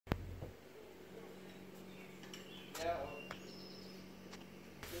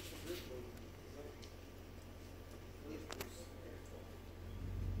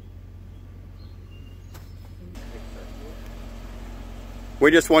we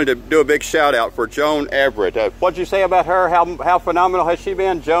just wanted to do a big shout out for Joan Everett. What'd you say about her? How phenomenal has she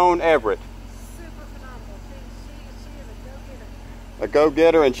been? Joan Everett. Super phenomenal. She is a go-getter. A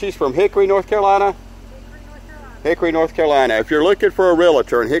go-getter, and she's from Hickory, North Carolina? Hickory, North Carolina. Hickory, North Carolina. If you're looking for a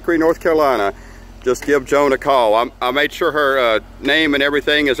realtor in Hickory, North Carolina, just give Joan a call. I made sure her name and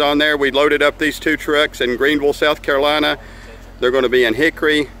everything is on there. We loaded up these 2 trucks in Greenville, South Carolina. They're going to be in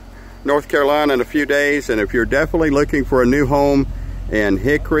Hickory, North Carolina in a few days. And if you're definitely looking for a new home in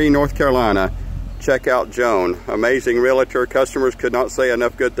Hickory, North Carolina, check out Joan. Amazing realtor. Customers could not say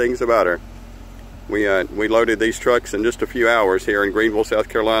enough good things about her. We loaded these trucks in just a few hours here in Greenville, South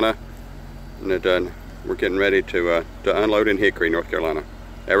Carolina, and we're getting ready to unload in Hickory, North Carolina.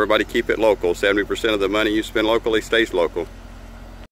 Everybody keep it local. 70% of the money you spend locally stays local.